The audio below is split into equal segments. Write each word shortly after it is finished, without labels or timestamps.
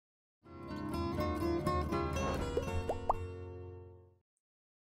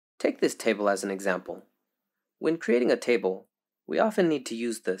Take this table as an example. When creating a table, we often need to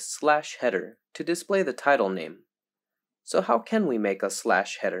use the slash header to display the title name. So how can we make a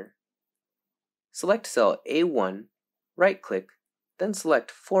slash header? Select cell A1, right-click, then select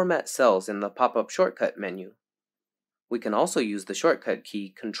Format Cells in the pop-up shortcut menu. We can also use the shortcut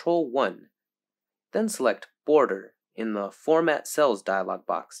key Ctrl+1, then select Border in the Format Cells dialog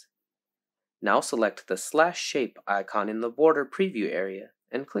box. Now select the slash shape icon in the border preview area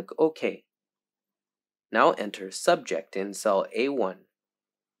and click OK. Now enter Subject in cell A1.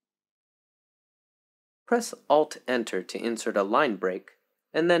 Press Alt-Enter to insert a line break,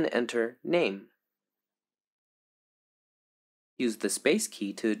 and then enter Name. Use the space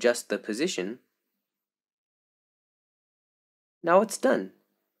key to adjust the position. Now it's done.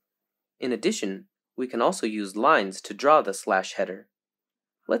 In addition, we can also use lines to draw the slash header.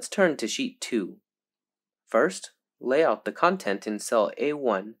 Let's turn to Sheet 2. First, lay out the content in cell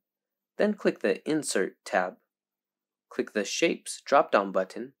A1, then click the Insert tab. Click the Shapes drop-down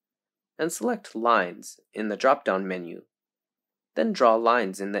button, and select Lines in the drop-down menu. Then draw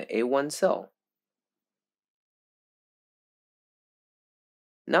lines in the A1 cell.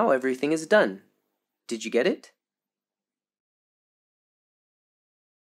 Now everything is done. Did you get it?